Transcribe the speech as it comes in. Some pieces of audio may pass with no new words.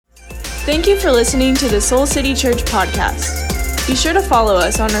Thank you for listening to the Soul City Church podcast. Be sure to follow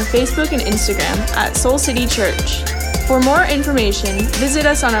us on our Facebook and Instagram at Soul City Church. For more information, visit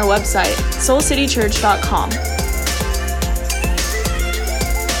us on our website, soulcitychurch.com.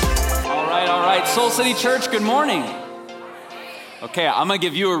 All right, Soul City Church, good morning. Okay, I'm gonna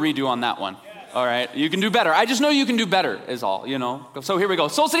give you a redo on that one. All right, you can do better. I just know you can do better is all, you know. So here we go.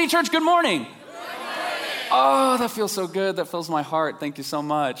 Soul City Church, good morning. Oh, that feels so good. That fills my heart. Thank you so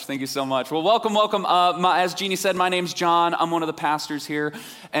much. Thank you so much. Well, welcome. As Jeannie said, my name's John. I'm one of the pastors here,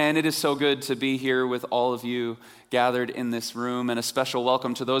 and it is so good to be here with all of you gathered in this room, and a special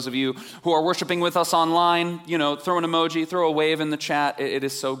welcome to those of you who are worshiping with us online. You know, throw an emoji, throw a wave in the chat. It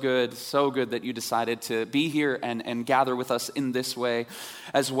is so good that you decided to be here and gather with us in this way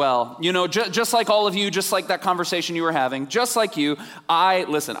as well. You know, just like all of you, just like that conversation you were having, just like you, I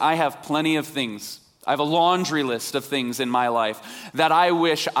have plenty of things. I have a laundry list of things in my life that I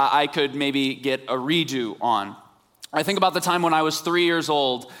wish I could maybe get a redo on. I think about the time when I was 3 years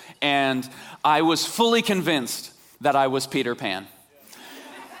old and I was fully convinced that I was Peter Pan.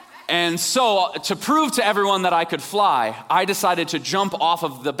 And so to prove to everyone that I could fly, I decided to jump off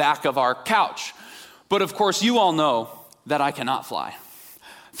of the back of our couch. But of course, you all know that I cannot fly.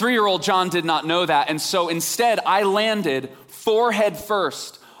 3-year-old John did not know that, and so instead I landed forehead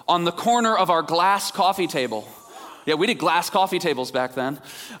first on the corner of our glass coffee table. Yeah, we did glass coffee tables back then.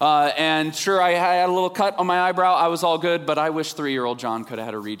 And sure, I had a little cut on my eyebrow. I was all good, but I wish 3-year-old John could have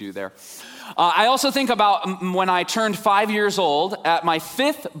had a redo there. I also think about when I turned 5 years old. At my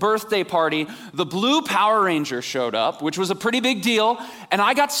 5th birthday party, the Blue Power Ranger showed up, which was a pretty big deal. And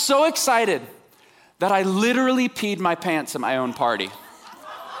I got so excited that I literally peed my pants at my own party.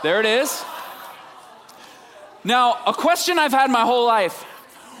 There it is. Now, a question I've had my whole life: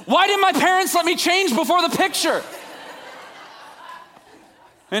 why didn't my parents let me change before the picture?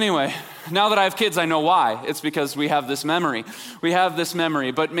 Anyway, now that I have kids, I know why. It's because we have this memory.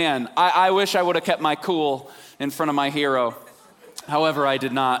 But man, I wish I would have kept my cool in front of my hero. However, I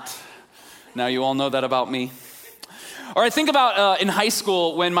did not. Now you all know that about me. Or I think about in high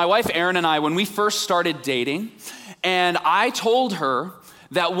school when my wife Erin and I, when we first started dating, and I told her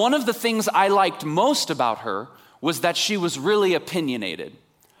that one of the things I liked most about her was that she was really opinionated,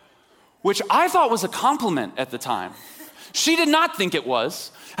 which I thought was a compliment at the time. She did not think it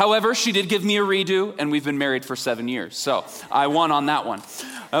was. However, she did give me a redo, and we've been married for 7 years. So I won on that one.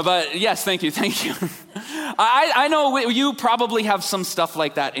 But yes, thank you. I know you probably have some stuff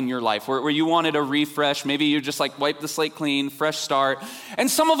like that in your life where you wanted a refresh. Maybe you just like wipe the slate clean, fresh start.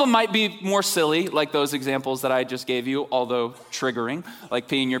 And some of them might be more silly, like those examples that I just gave you, although triggering, like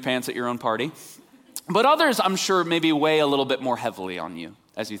peeing your pants at your own party. But others, I'm sure, maybe weigh a little bit more heavily on you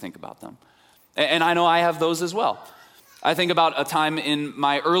as you think about them. And I know I have those as well. I think about a time in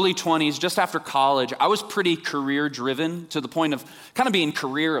my early 20s, just after college. I was pretty career-driven to the point of kind of being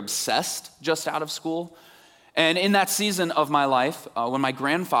career-obsessed just out of school. And in that season of my life, when my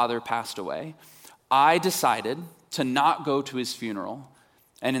grandfather passed away, I decided to not go to his funeral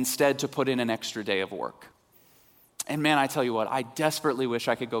and instead to put in an extra day of work. And man, I tell you what, I desperately wish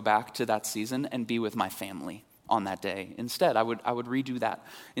I could go back to that season and be with my family on that day. Instead, I would redo that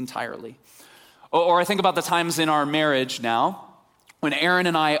entirely. Or I think about the times in our marriage now when Erin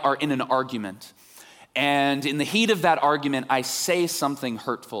and I are in an argument, and in the heat of that argument, I say something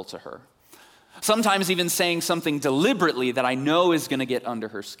hurtful to her. Sometimes even saying something deliberately that I know is going to get under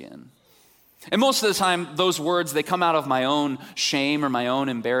her skin. And most of the time, those words, they come out of my own shame or my own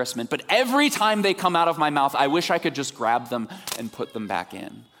embarrassment. But every time they come out of my mouth, I wish I could just grab them and put them back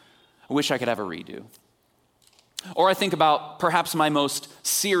in. I wish I could have a redo. Or I think about perhaps my most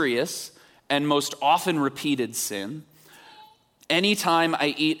serious and most often repeated sin. Anytime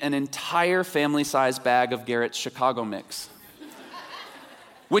I eat an entire family-sized bag of Garrett's Chicago Mix,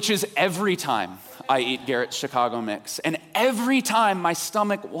 which is every time I eat Garrett's Chicago Mix. And every time my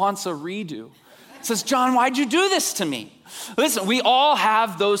stomach wants a redo. It says, John, why'd you do this to me? Listen, we all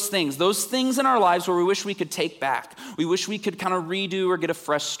have those things in our lives where we wish we could take back. We wish we could kind of redo or get a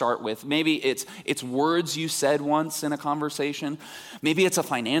fresh start with. Maybe it's words you said once in a conversation. Maybe it's a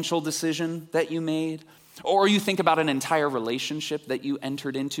financial decision that you made. Or you think about an entire relationship that you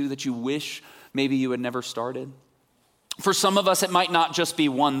entered into that you wish maybe you had never started. For some of us, it might not just be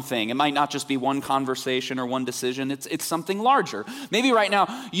one thing. It might not just be one conversation or one decision. It's something larger. Maybe right now,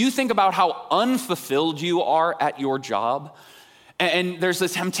 you think about how unfulfilled you are at your job, and there's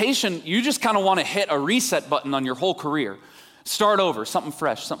this temptation, you just kind of want to hit a reset button on your whole career. Start over, something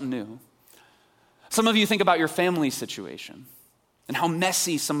fresh, something new. Some of you think about your family situation and how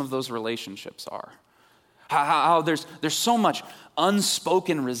messy some of those relationships are. how there's so much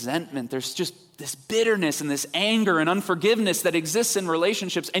unspoken resentment. There's just this bitterness and this anger and unforgiveness that exists in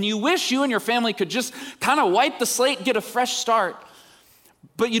relationships. And you wish you and your family could just kind of wipe the slate and get a fresh start.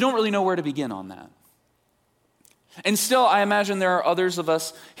 But you don't really know where to begin on that. And still, I imagine there are others of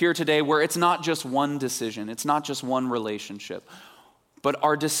us here today where it's not just one decision. It's not just one relationship. But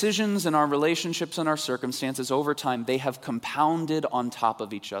our decisions and our relationships and our circumstances over time, they have compounded on top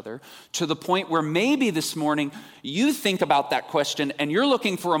of each other to the point where maybe this morning you think about that question and you're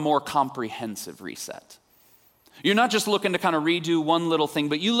looking for a more comprehensive reset. You're not just looking to kind of redo one little thing,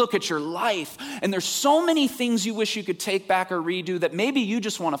 but you look at your life and there's so many things you wish you could take back or redo that maybe you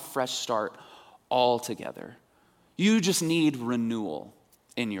just want a fresh start altogether. You just need renewal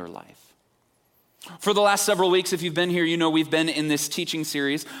in your life. For the last several weeks, if you've been here, you know we've been in this teaching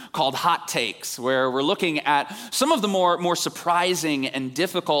series called Hot Takes, where we're looking at some of the more surprising and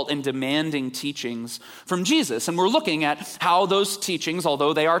difficult and demanding teachings from Jesus. And we're looking at how those teachings,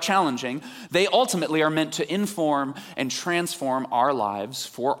 although they are challenging, they ultimately are meant to inform and transform our lives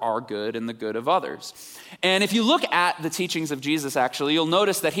for our good and the good of others. And if you look at the teachings of Jesus, actually, you'll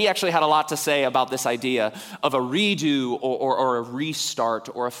notice that he actually had a lot to say about this idea of a redo or a restart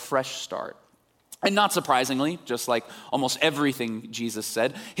or a fresh start. And not surprisingly, just like almost everything Jesus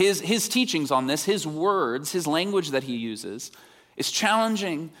said, his teachings on this, his words, his language that he uses is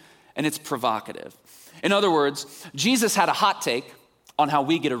challenging and it's provocative. In other words, Jesus had a hot take on how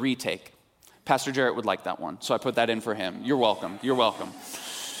we get a retake. Pastor Jarrett would like that one, so I put that in for him. You're welcome. You're welcome.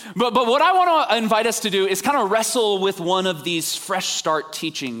 But what I want to invite us to do is kind of wrestle with one of these fresh start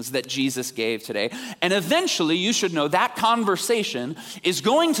teachings that Jesus gave today. And eventually, you should know that conversation is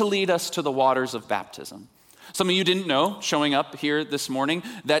going to lead us to the waters of baptism. Some of you didn't know, showing up here this morning,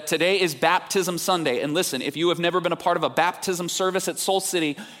 that today is Baptism Sunday. And listen, if you have never been a part of a baptism service at Soul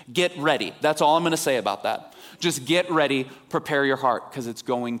City, get ready. That's all I'm going to say about that. Just get ready, prepare your heart, because it's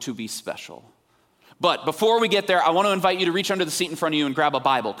going to be special. But before we get there, I want to invite you to reach under the seat in front of you and grab a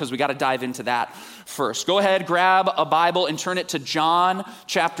Bible, because we got to dive into that first. Go ahead, grab a Bible and turn it to John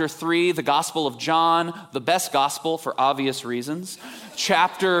chapter 3, the Gospel of John, the best gospel for obvious reasons.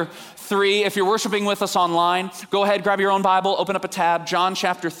 Chapter 3, if you're worshiping with us online, go ahead, grab your own Bible, open up a tab, John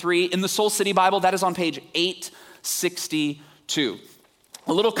chapter 3. In the Soul City Bible, that is on page 862.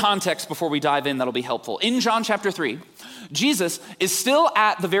 A little context before we dive in that'll be helpful. In John chapter 3, Jesus is still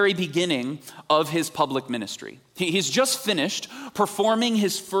at the very beginning of his public ministry. He's just finished performing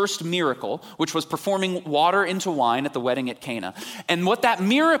his first miracle, which was performing water into wine at the wedding at Cana. And what that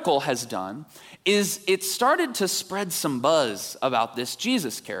miracle has done is it started to spread some buzz about this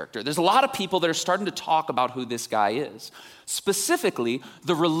Jesus character. There's a lot of people that are starting to talk about who this guy is, specifically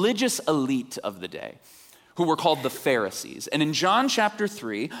the religious elite of the day, who were called the Pharisees. And in John chapter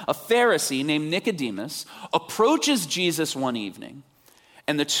 3, a Pharisee named Nicodemus approaches Jesus one evening,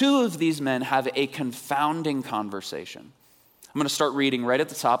 and the two of these men have a confounding conversation. I'm going to start reading right at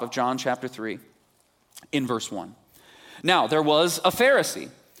the top of John chapter 3 in verse 1. Now, there was a Pharisee,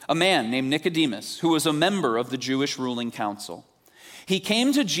 a man named Nicodemus, who was a member of the Jewish ruling council. He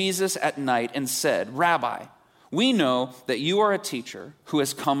came to Jesus at night and said, "Rabbi, we know that you are a teacher who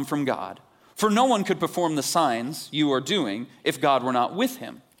has come from God. For no one could perform the signs you are doing if God were not with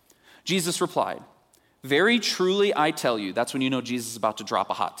him." Jesus replied, "Very truly I tell you," that's when you know Jesus is about to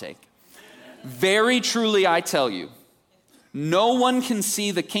drop a hot take. "Very truly I tell you, no one can see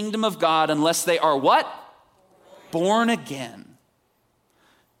the kingdom of God unless they are" what? Born again.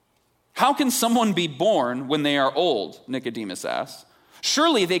 "How can someone be born when they are old?" Nicodemus asked.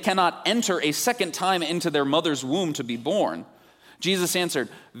 "Surely they cannot enter a second time into their mother's womb to be born." Jesus answered,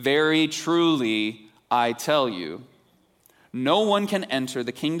 "Very truly, I tell you, no one can enter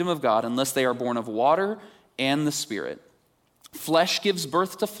the kingdom of God unless they are born of water and the Spirit. Flesh gives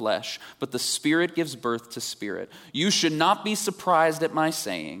birth to flesh, but the Spirit gives birth to spirit. You should not be surprised at my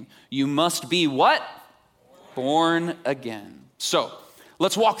saying, you must be" what? Born again. So,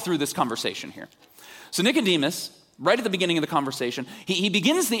 let's walk through this conversation here. So Nicodemus, right at the beginning of the conversation, he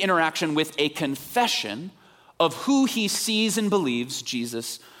begins the interaction with a confession of who he sees and believes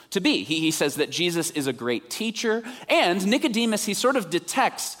Jesus to be. He says that Jesus is a great teacher, and Nicodemus, he sort of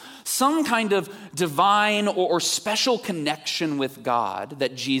detects some kind of divine or special connection with God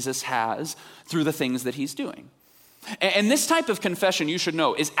that Jesus has through the things that he's doing. And this type of confession, you should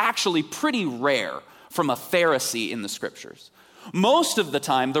know, is actually pretty rare from a Pharisee in the scriptures. Most of the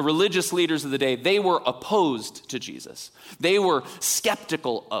time, the religious leaders of the day, they were opposed to Jesus. They were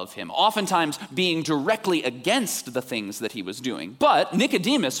skeptical of him, oftentimes being directly against the things that he was doing. But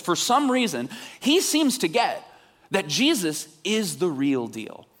Nicodemus, for some reason, he seems to get that Jesus is the real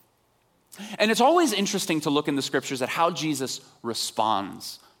deal. And it's always interesting to look in the scriptures at how Jesus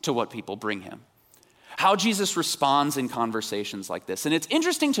responds to what people bring him. How Jesus responds in conversations like this. And it's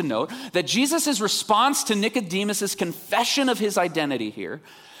interesting to note that Jesus' response to Nicodemus' confession of his identity here,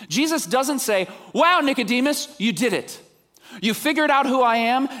 Jesus doesn't say, "Wow, Nicodemus, you did it. You figured out who I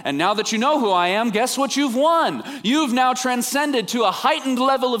am, and now that you know who I am, guess what you've won? You've now transcended to a heightened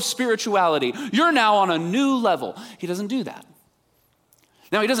level of spirituality. You're now on a new level." He doesn't do that.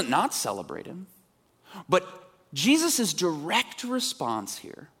 Now, he doesn't not celebrate him, but Jesus' direct response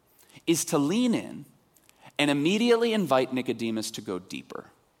here is to lean in and immediately invite Nicodemus to go deeper.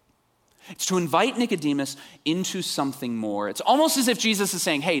 It's to invite Nicodemus into something more. It's almost as if Jesus is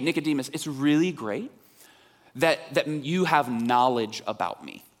saying, "Hey, Nicodemus, it's really great that you have knowledge about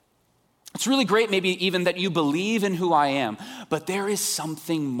me. It's really great maybe even that you believe in who I am, but there is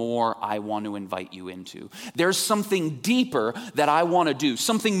something more I want to invite you into. There's something deeper that I want to do,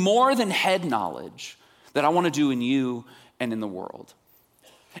 something more than head knowledge that I want to do in you and in the world."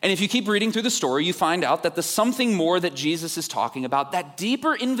 And if you keep reading through the story, you find out that the something more that Jesus is talking about, that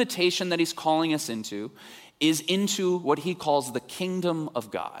deeper invitation that he's calling us into, is into what he calls the kingdom of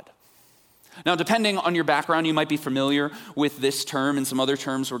God. Now, depending on your background, you might be familiar with this term and some other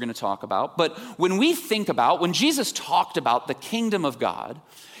terms we're going to talk about. But when Jesus talked about the kingdom of God,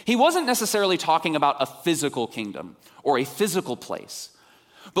 he wasn't necessarily talking about a physical kingdom or a physical place.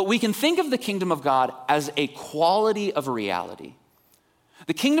 But we can think of the kingdom of God as a quality of reality.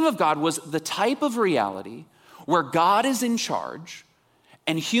 The kingdom of God was the type of reality where God is in charge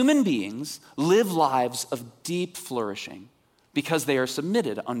and human beings live lives of deep flourishing because they are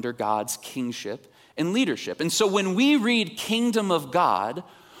submitted under God's kingship and leadership. And so when we read kingdom of God,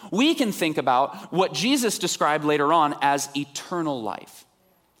 we can think about what Jesus described later on as eternal life.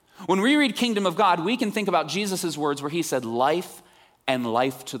 When we read kingdom of God, we can think about Jesus' words where he said life and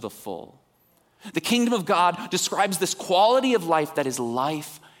life to the full. The kingdom of God describes this quality of life that is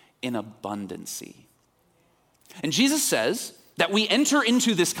life in abundancy. And Jesus says that we enter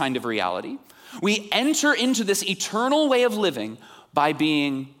into this kind of reality. We enter into this eternal way of living by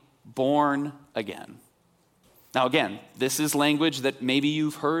being born again. Now again, this is language that maybe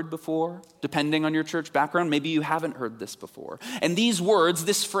you've heard before, depending on your church background. Maybe you haven't heard this before. And these words,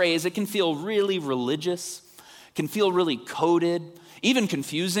 this phrase, it can feel really religious, can feel really coded, even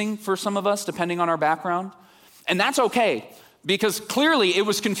confusing for some of us, depending on our background. And that's okay, because clearly it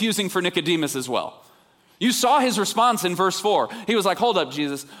was confusing for Nicodemus as well. You saw his response in verse 4. He was like, "Hold up,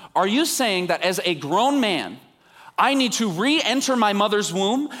 Jesus. Are you saying that as a grown man, I need to re-enter my mother's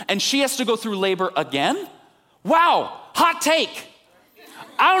womb and she has to go through labor again? Wow, hot take.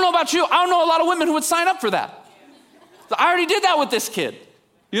 I don't know about you. I don't know a lot of women who would sign up for that. I already did that with this kid,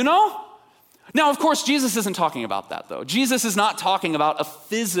 you know?" Now, of course, Jesus isn't talking about that, though. Jesus is not talking about a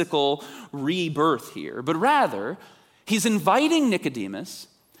physical rebirth here, but rather, he's inviting Nicodemus,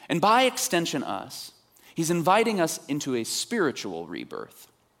 and by extension us, he's inviting us into a spiritual rebirth.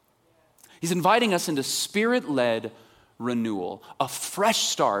 He's inviting us into spirit-led renewal, a fresh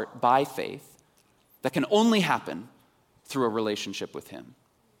start by faith that can only happen through a relationship with him.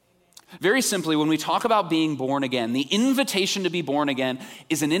 Very simply, when we talk about being born again, the invitation to be born again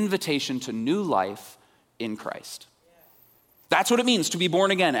is an invitation to new life in Christ. That's what it means to be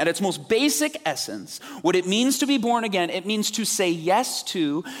born again. At its most basic essence, what it means to be born again, it means to say yes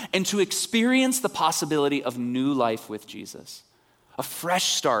to and to experience the possibility of new life with Jesus, a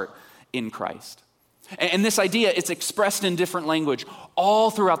fresh start in Christ. And this idea, it's expressed in different language all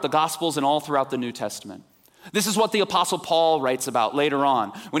throughout the Gospels and all throughout the New Testament. This is what the Apostle Paul writes about later on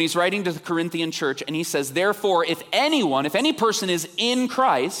when he's writing to the Corinthian church, and he says, "Therefore, if any person is in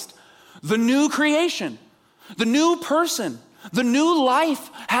Christ, the new creation, the new person, the new life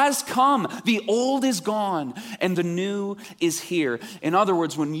has come. The old is gone and the new is here." In other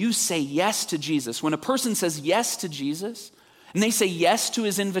words, when you say yes to Jesus, when a person says yes to Jesus, and they say yes to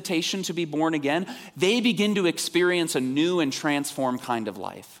his invitation to be born again, they begin to experience a new and transformed kind of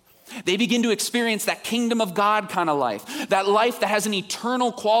life. They begin to experience that kingdom of God kind of life, that life that has an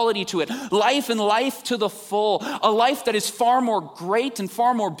eternal quality to it, life and life to the full, a life that is far more great and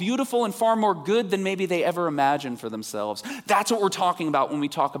far more beautiful and far more good than maybe they ever imagined for themselves. That's what we're talking about when we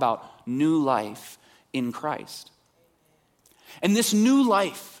talk about new life in Christ. And this new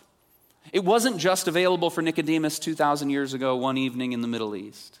life, it wasn't just available for Nicodemus 2,000 years ago, one evening in the Middle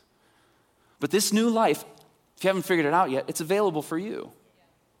East. But this new life, if you haven't figured it out yet, it's available for you.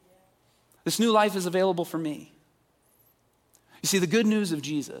 This new life is available for me. You see, the good news of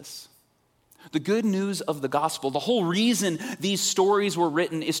Jesus, The good news of the gospel, the whole reason these stories were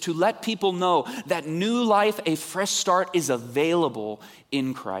written is to let people know that new life, a fresh start, is available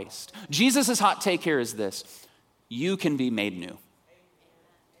in Christ. Jesus' hot take here is this: you can be made new.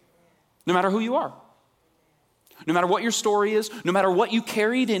 No matter who you are. No matter what your story is, no matter what you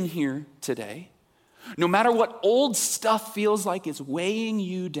carried in here today, no matter what old stuff feels like is weighing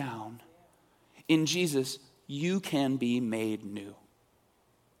you down, in Jesus, you can be made new.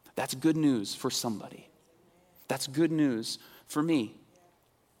 That's good news for somebody. That's good news for me.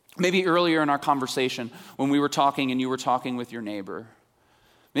 Maybe earlier in our conversation, when we were talking and you were talking with your neighbor,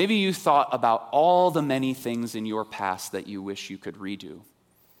 maybe you thought about all the many things in your past that you wish you could redo.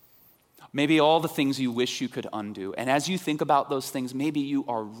 Maybe all the things you wish you could undo. And as you think about those things, maybe you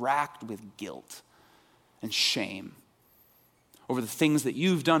are racked with guilt and shame over the things that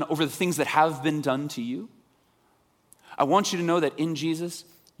you've done, over the things that have been done to you. I want you to know that in Jesus,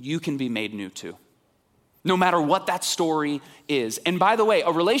 you can be made new too. No matter what that story is. And by the way,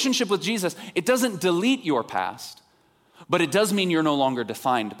 a relationship with Jesus, it doesn't delete your past, but it does mean you're no longer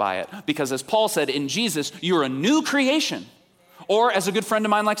defined by it. Because as Paul said, in Jesus, you're a new creation. Or as a good friend of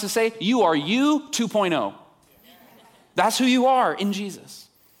mine likes to say, you are you 2.0. That's who you are in Jesus.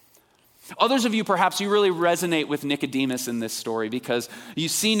 Others of you, perhaps you really resonate with Nicodemus in this story because you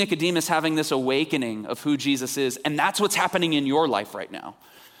see Nicodemus having this awakening of who Jesus is, and that's what's happening in your life right now.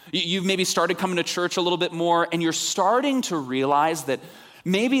 You've maybe started coming to church a little bit more, and you're starting to realize that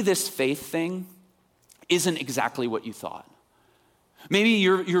maybe this faith thing isn't exactly what you thought. Maybe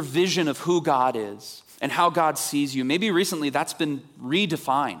your vision of who God is and how God sees you, maybe recently that's been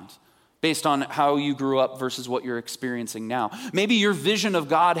redefined based on how you grew up versus what you're experiencing now. Maybe your vision of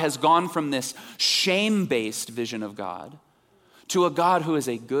God has gone from this shame-based vision of God to a God who is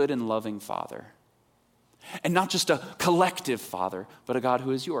a good and loving Father. And not just a collective Father, but a God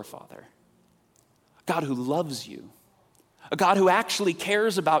who is your Father. A God who loves you. A God who actually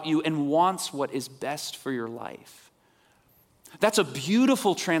cares about you and wants what is best for your life. That's a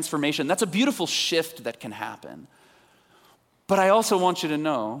beautiful transformation. That's a beautiful shift that can happen. But I also want you to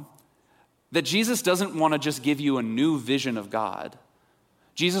know that Jesus doesn't want to just give you a new vision of God.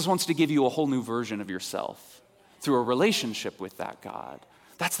 Jesus wants to give you a whole new version of yourself through a relationship with that God.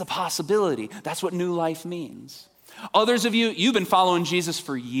 That's the possibility. That's what new life means. Others of you, you've been following Jesus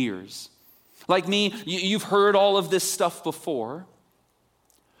for years. Like me, you've heard all of this stuff before.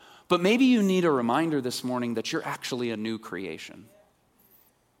 But maybe you need a reminder this morning that you're actually a new creation.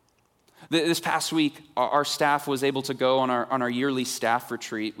 This past week, our staff was able to go on our yearly staff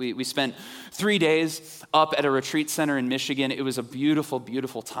retreat. We spent 3 days up at a retreat center in Michigan. It was a beautiful,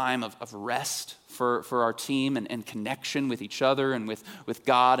 beautiful time of rest for our team and connection with each other and with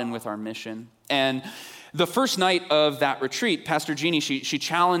God and with our mission. And the first night of that retreat, Pastor Jeannie, she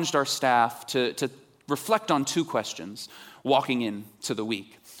challenged our staff to reflect on 2 questions walking into the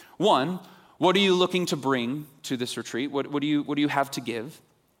week. One, what are you looking to bring to this retreat? What do you have to give?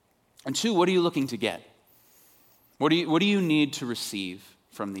 And 2, what are you looking to get? What do you need to receive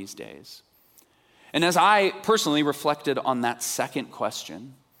from these days? And as I personally reflected on that second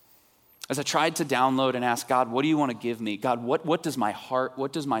question, as I tried to download and ask God, what do you want to give me? God, what does my heart,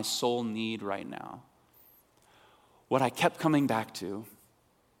 what does my soul need right now? What I kept coming back to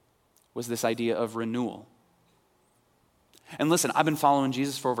was this idea of renewal. And listen, I've been following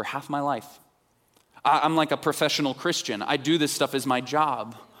Jesus for over half my life. I'm like a professional Christian. I do this stuff as my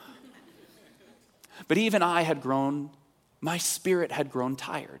job. But even I had grown, my spirit had grown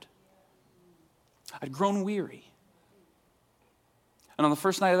tired. I'd grown weary. And on the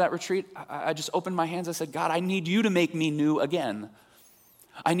first night of that retreat, I just opened my hands. I said, God, I need you to make me new again.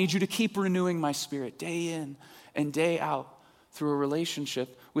 I need you to keep renewing my spirit day in and day out through a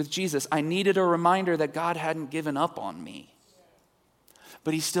relationship with Jesus. I needed a reminder that God hadn't given up on me,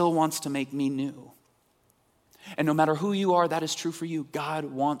 but he still wants to make me new. And no matter who you are, that is true for you. God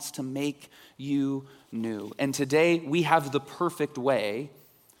wants to make you new. And today we have the perfect way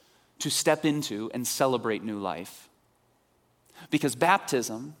to step into and celebrate new life. Because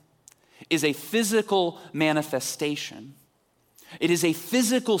baptism is a physical manifestation. It is a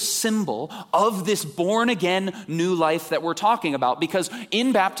physical symbol of this born-again new life that we're talking about. Because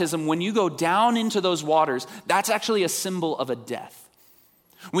in baptism, when you go down into those waters, that's actually a symbol of a death.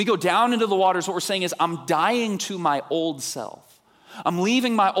 When we go down into the waters, what we're saying is, I'm dying to my old self. I'm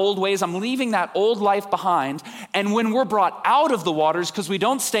leaving my old ways. I'm leaving that old life behind. And when we're brought out of the waters, because we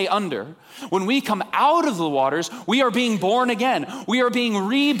don't stay under, when we come out of the waters, we are being born again. We are being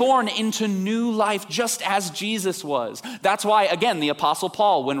reborn into new life, just as Jesus was. That's why, again, the Apostle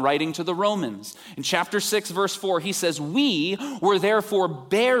Paul, when writing to the Romans, in chapter 6, verse 4, he says, we were therefore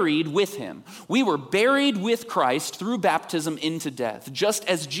buried with him. We were buried with Christ through baptism into death, just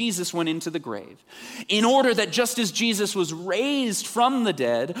as Jesus went into the grave, in order that just as Jesus was raised from the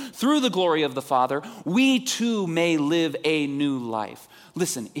dead through the glory of the Father, we too may live a new life.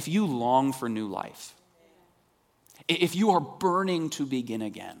 Listen, if you long for new life, if you are burning to begin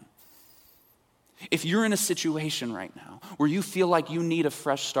again, if you're in a situation right now where you feel like you need a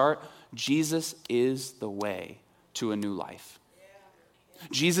fresh start, Jesus is the way to a new life.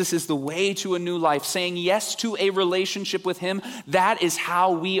 Jesus is the way to a new life. Saying yes to a relationship with him, that is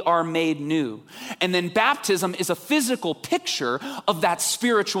how we are made new. And then baptism is a physical picture of that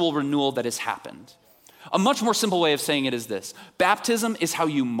spiritual renewal that has happened. A much more simple way of saying it is this: baptism is how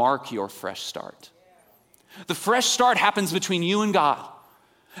you mark your fresh start. The fresh start happens between you and God.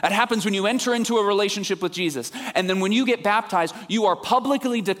 That happens when you enter into a relationship with Jesus. And then when you get baptized, you are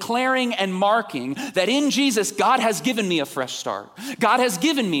publicly declaring and marking that in Jesus, God has given me a fresh start. God has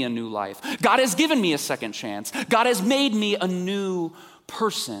given me a new life. God has given me a second chance. God has made me a new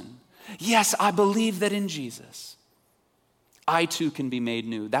person. Yes, I believe that in Jesus, I too can be made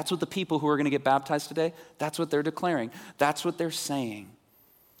new. That's what the people who are going to get baptized today, that's what they're declaring. That's what they're saying.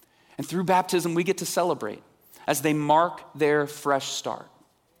 And through baptism, we get to celebrate as they mark their fresh start.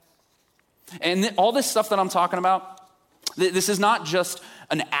 And all this stuff that I'm talking about, this is not just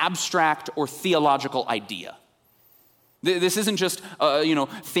an abstract or theological idea. This isn't just,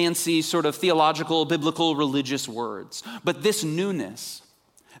 fancy sort of theological, biblical, religious words. But this newness,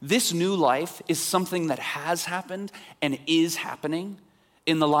 this new life is something that has happened and is happening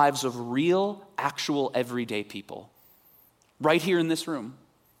in the lives of real, actual, everyday people. Right here in this room.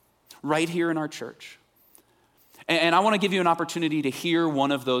 Right here in our church. And I want to give you an opportunity to hear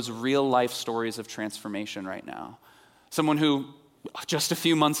one of those real life stories of transformation right now. Someone who just a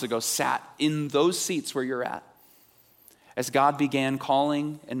few months ago sat in those seats where you're at as God began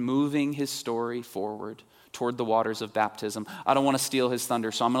calling and moving his story forward toward the waters of baptism. I don't want to steal his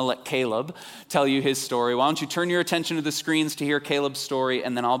thunder, so I'm going to let Caleb tell you his story. Why don't you turn your attention to the screens to hear Caleb's story,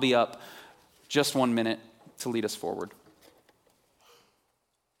 and then I'll be up just 1 minute to lead us forward.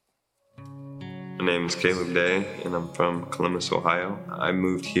 My name is Caleb Day, and I'm from Columbus, Ohio. I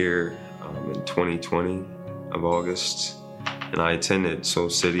moved here in 2020 of August, and I attended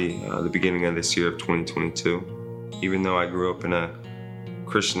Soul City the beginning of this year of 2022. Even though I grew up in a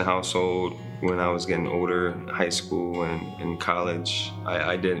Christian household when I was getting older, in high school and in college,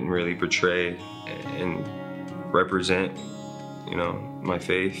 I didn't really portray and represent, my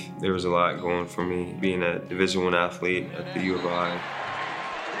faith. There was a lot going for me, being a Division I athlete at the U of I.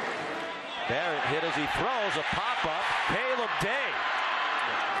 Barrett hit as he throws a pop-up. Caleb Day.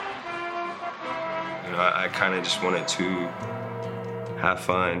 I kind of just wanted to have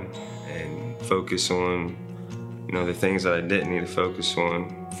fun and focus on, the things that I didn't need to focus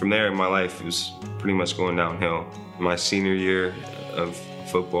on. From there, my life was pretty much going downhill. My senior year of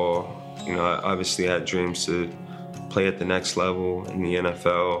football, I obviously had dreams to play at the next level in the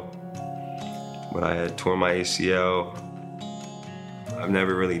NFL, but I had torn my ACL. I've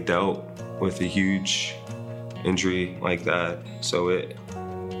never really dealt with a huge injury like that, so it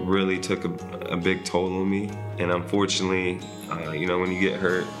really took a big toll on me. And unfortunately, when you get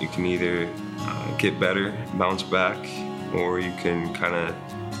hurt, you can either get better, bounce back, or you can kind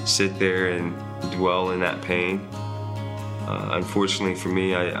of sit there and dwell in that pain. Unfortunately for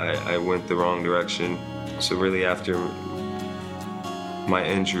me, I went the wrong direction. So really after my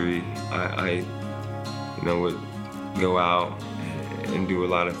injury, I would go out and do a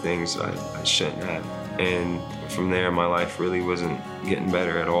lot of things I shouldn't have. And from there, my life really wasn't getting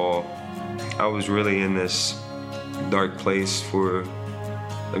better at all. I was really in this dark place for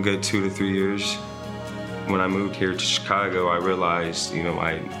a good 2 to 3 years. When I moved here to Chicago, I realized,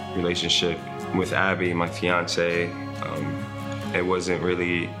 my relationship with Abby, my fiance, it wasn't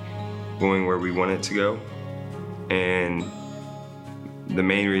really going where we wanted to go. And the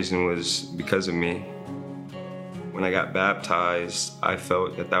main reason was because of me. When I got baptized, I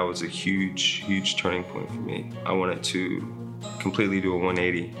felt that was a huge, huge turning point for me. I wanted to completely do a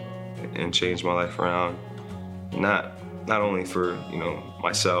 180 and change my life around. Not only for,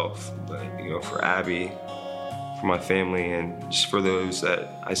 myself, but, for Abby, for my family, and just for those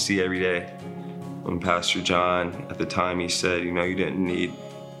that I see every day. When Pastor John, at the time, he said, you didn't need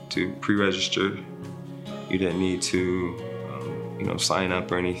to pre-register. You didn't need to, sign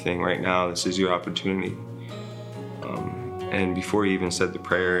up or anything. Right now, this is your opportunity. And before he even said the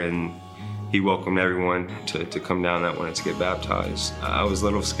prayer and he welcomed everyone to come down that wanted to get baptized, I was a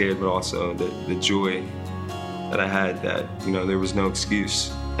little scared, but also the joy that I had that, there was no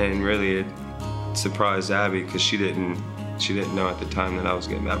excuse. And really it surprised Abby because she didn't know at the time that I was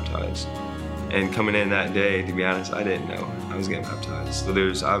getting baptized. And coming in that day, to be honest, I didn't know I was getting baptized. So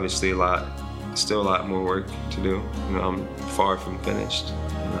there's obviously still a lot more work to do. I'm far from finished.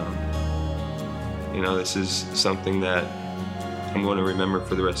 This is something that I'm going to remember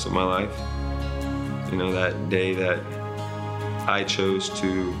for the rest of my life. That day that I chose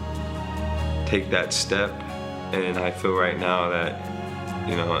to take that step, and I feel right now that,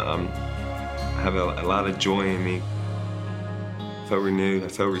 I have a lot of joy in me. I felt renewed, I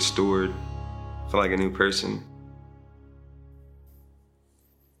felt restored, I felt like a new person.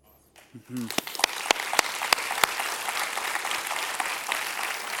 Mm-hmm.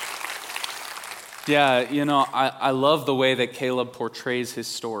 Yeah, I love the way that Caleb portrays his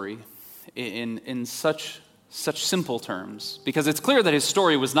story in such simple terms, because it's clear that his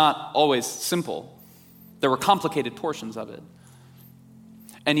story was not always simple. There were complicated portions of it.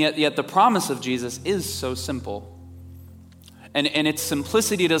 And yet the promise of Jesus is so simple. And its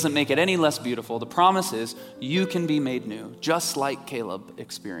simplicity doesn't make it any less beautiful. The promise is you can be made new, just like Caleb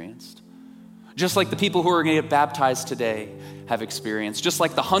experienced. Just like the people who are going to get baptized today have experienced. Just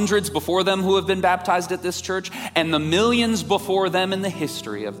like the hundreds before them who have been baptized at this church and the millions before them in the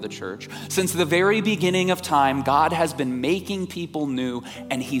history of the church. Since the very beginning of time, God has been making people new,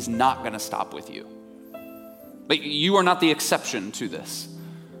 and he's not going to stop with you. But you are not the exception to this.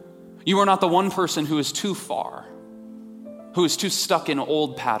 You are not the one person who is too far, who is too stuck in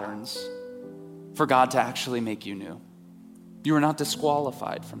old patterns for God to actually make you new. You are not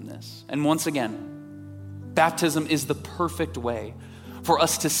disqualified from this. And once again, baptism is the perfect way for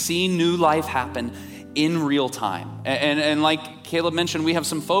us to see new life happen in real time. And like Caleb mentioned, we have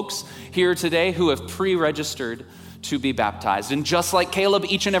some folks here today who have pre-registered to be baptized. And just like Caleb,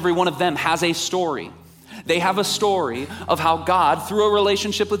 each and every one of them has a story. They have a story of how God, through a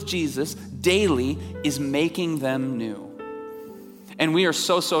relationship with Jesus, daily is making them new. And we are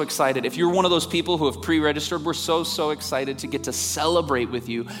so excited. If you're one of those people who have pre-registered, we're so excited to get to celebrate with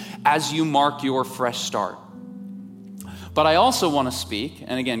you as you mark your fresh start. But I also want to speak,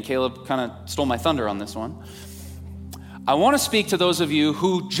 and again, Caleb kind of stole my thunder on this one. I want to speak to those of you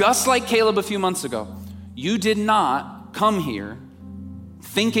who, just like Caleb a few months ago, you did not come here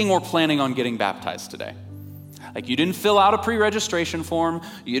thinking or planning on getting baptized today. Like, you didn't fill out a pre-registration form,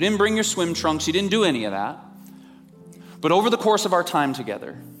 you didn't bring your swim trunks, you didn't do any of that. But over the course of our time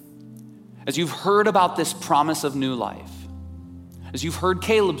together, as you've heard about this promise of new life, as you've heard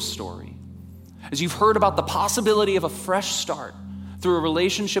Caleb's story, as you've heard about the possibility of a fresh start through a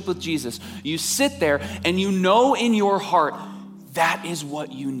relationship with Jesus, you sit there and you know in your heart that is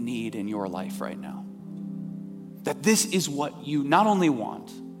what you need in your life right now. That this is what you not only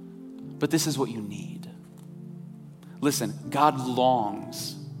want, but this is what you need. Listen, God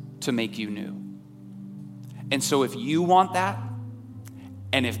longs to make you new. And so if you want that,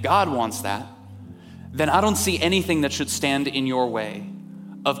 and if God wants that, then I don't see anything that should stand in your way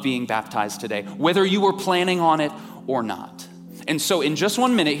of being baptized today, whether you were planning on it or not. And so in just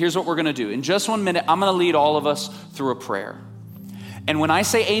 1 minute, here's what we're gonna do. In just 1 minute, I'm gonna lead all of us through a prayer. And when I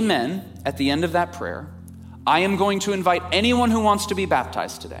say amen at the end of that prayer, I am going to invite anyone who wants to be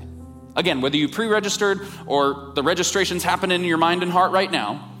baptized today. Again, whether you pre-registered or the registration's happening in your mind and heart right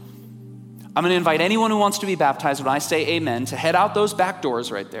now, I'm going to invite anyone who wants to be baptized when I say amen to head out those back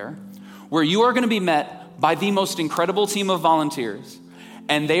doors right there, where you are going to be met by the most incredible team of volunteers.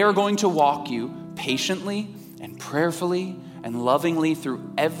 And they are going to walk you patiently and prayerfully and lovingly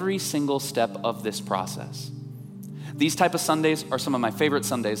through every single step of this process. These type of Sundays are some of my favorite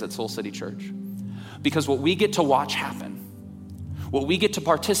Sundays at Soul City Church, because what we get to watch happen, what we get to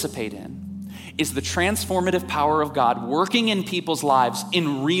participate in, is the transformative power of God working in people's lives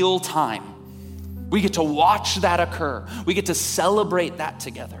in real time. We get to watch that occur. We get to celebrate that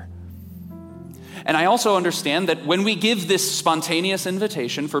together. And I also understand that when we give this spontaneous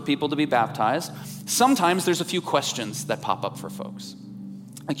invitation for people to be baptized, sometimes there's a few questions that pop up for folks.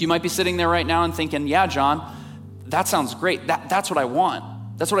 Like, you might be sitting there right now and thinking, yeah, John, that sounds great. That's what I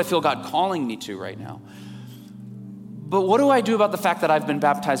want. That's what I feel God calling me to right now. But what do I do about the fact that I've been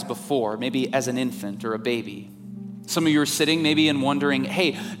baptized before, maybe as an infant or a baby? Some of you are sitting maybe and wondering,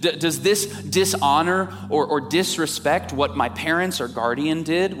 hey, does this dishonor or disrespect what my parents or guardian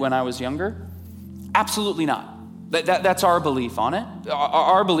did when I was younger? Absolutely not. That's our belief on it.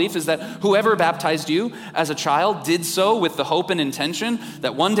 Our belief is that whoever baptized you as a child did so with the hope and intention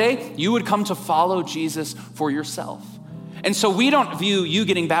that one day you would come to follow Jesus for yourself. And so we don't view you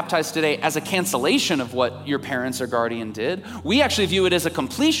getting baptized today as a cancellation of what your parents or guardian did. We actually view it as a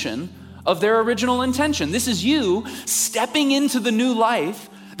completion of their original intention. This is you stepping into the new life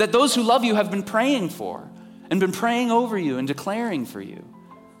that those who love you have been praying for and been praying over you and declaring for you.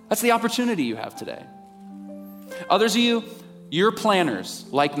 That's the opportunity you have today. Others of you, you're planners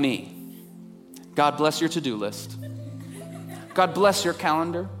like me. God bless your to-do list. God bless your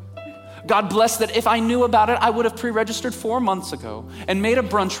calendar. God bless that if I knew about it, I would have pre-registered 4 months ago and made a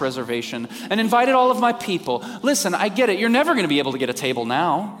brunch reservation and invited all of my people. Listen, I get it. You're never going to be able to get a table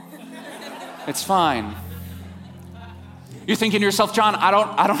now. It's fine. You're thinking to yourself, John, I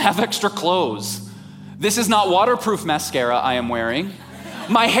don't have extra clothes. This is not waterproof mascara I am wearing.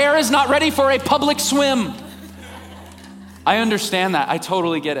 My hair is not ready for a public swim. I understand that. I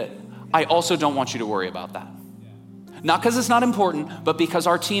totally get it. I also don't want you to worry about that. Not because it's not important, but because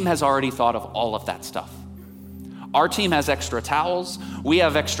our team has already thought of all of that stuff. Our team has extra towels. We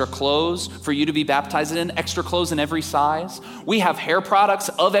have extra clothes for you to be baptized in, extra clothes in every size. We have hair products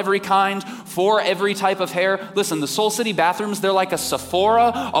of every kind for every type of hair. Listen, the Soul City bathrooms, they're like a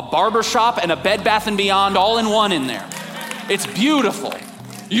Sephora, a barbershop, and a Bed Bath & Beyond all in one in there. It's beautiful.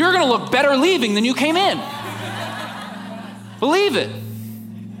 You're gonna look better leaving than you came in. Believe it.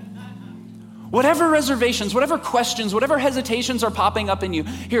 Whatever reservations, whatever questions, whatever hesitations are popping up in you,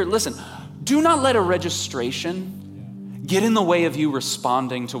 here, listen, do not let a registration get in the way of you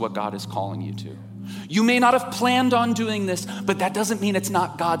responding to what God is calling you to. You may not have planned on doing this, but that doesn't mean it's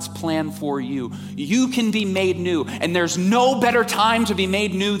not God's plan for you. You can be made new, and there's no better time to be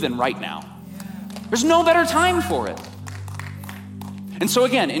made new than right now. There's no better time for it. And so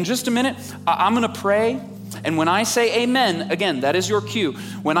again, in just a minute, I'm gonna pray. And when I say amen, again, that is your cue.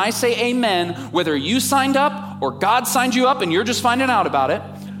 When I say amen, whether you signed up or God signed you up and you're just finding out about it,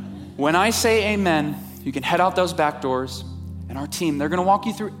 when I say amen, you can head out those back doors, and our team, they're gonna walk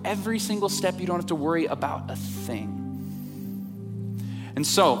you through every single step. You don't have to worry about a thing. And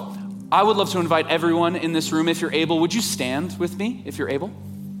so, I would love to invite everyone in this room, if you're able, would you stand with me, if you're able?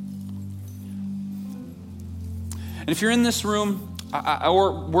 And if you're in this room,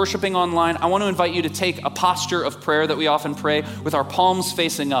 or worshiping online, I want to invite you to take a posture of prayer that we often pray with our palms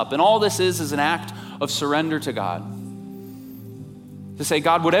facing up. And all this is an act of surrender to God. To say,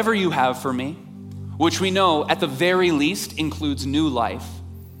 God, whatever you have for me, which we know at the very least includes new life,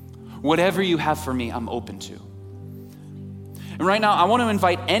 whatever you have for me, I'm open to. And right now, I want to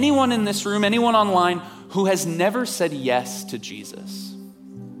invite anyone in this room, anyone online who has never said yes to Jesus,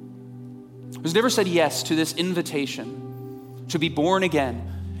 who's never said yes to this invitation to be born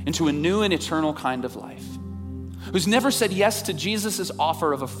again into a new and eternal kind of life, who's never said yes to Jesus'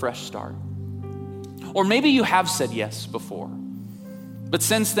 offer of a fresh start. Or maybe you have said yes before, but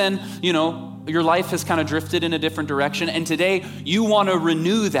since then, your life has kind of drifted in a different direction, and today you want to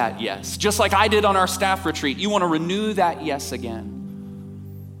renew that yes, just like I did on our staff retreat. You want to renew that yes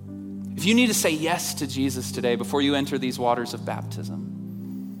again. If you need to say yes to Jesus today before you enter these waters of baptism,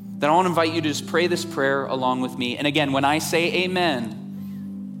 then I want to invite you to just pray this prayer along with me. And again, when I say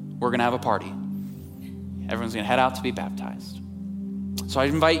amen, we're going to have a party. Everyone's going to head out to be baptized. So I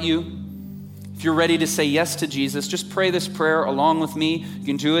invite you, if you're ready to say yes to Jesus, just pray this prayer along with me. You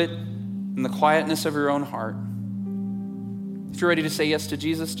can do it in the quietness of your own heart. If you're ready to say yes to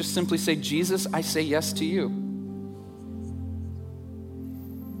Jesus, just simply say, Jesus, I say yes to you.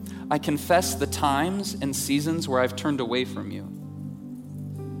 I confess the times and seasons where I've turned away from you.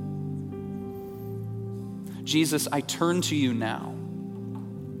 Jesus, I turn to you now.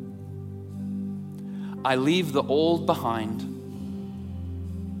 I leave the old behind,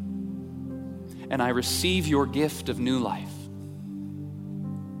 and I receive your gift of new life.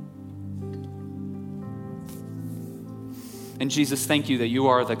 And Jesus, thank you that you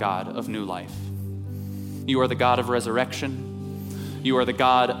are the God of new life. You are the God of resurrection. You are the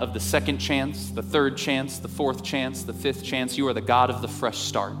God of the second chance, the third chance, the fourth chance, the fifth chance. You are the God of the fresh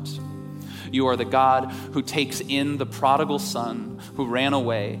start. You are the God who takes in the prodigal son who ran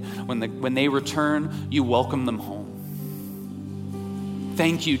away. When they return, you welcome them home.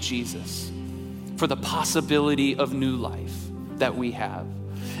 Thank you, Jesus, for the possibility of new life that we have.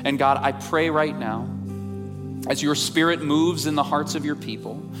 And God, I pray right now, as your Spirit moves in the hearts of your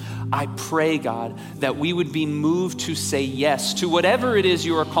people, I pray, God, that we would be moved to say yes to whatever it is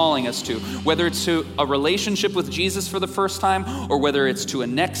you are calling us to, whether it's to a relationship with Jesus for the first time, or whether it's to a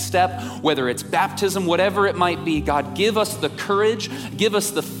next step, whether it's baptism, whatever it might be. God, give us the courage, give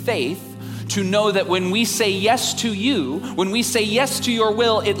us the faith to know that when we say yes to you, when we say yes to your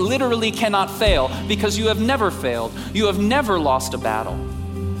will, it literally cannot fail because you have never failed. You have never lost a battle.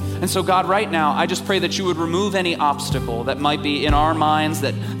 And so God, right now, I just pray that you would remove any obstacle that might be in our minds,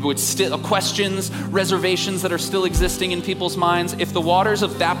 that would still questions, reservations that are still existing in people's minds. If the waters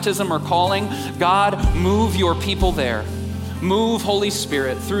of baptism are calling, God, move your people there. Move, Holy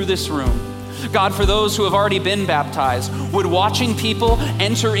Spirit, through this room. God, for those who have already been baptized, would watching people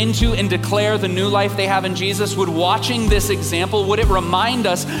enter into and declare the new life they have in Jesus, would watching this example, would it remind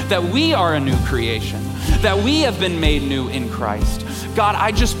us that we are a new creation, that we have been made new in Christ. God,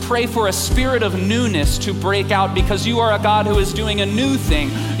 I just pray for a spirit of newness to break out because you are a God who is doing a new thing.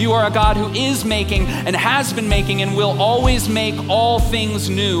 You are a God who is making and has been making and will always make all things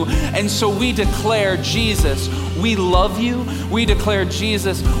new. And so we declare, Jesus, we love you. We declare,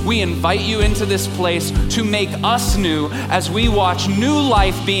 Jesus, we invite you into this place to make us new as we watch new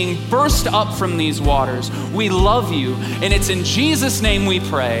life being burst up from these waters. We love you, and it's in Jesus' name we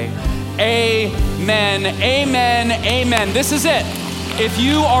pray. Amen, amen, amen. This is it. If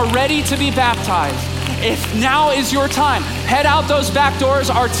you are ready to be baptized, if now is your time, head out those back doors.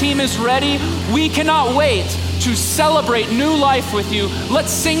 Our team is ready. We cannot wait to celebrate new life with you.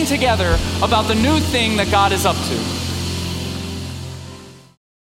 Let's sing together about the new thing that God is up to.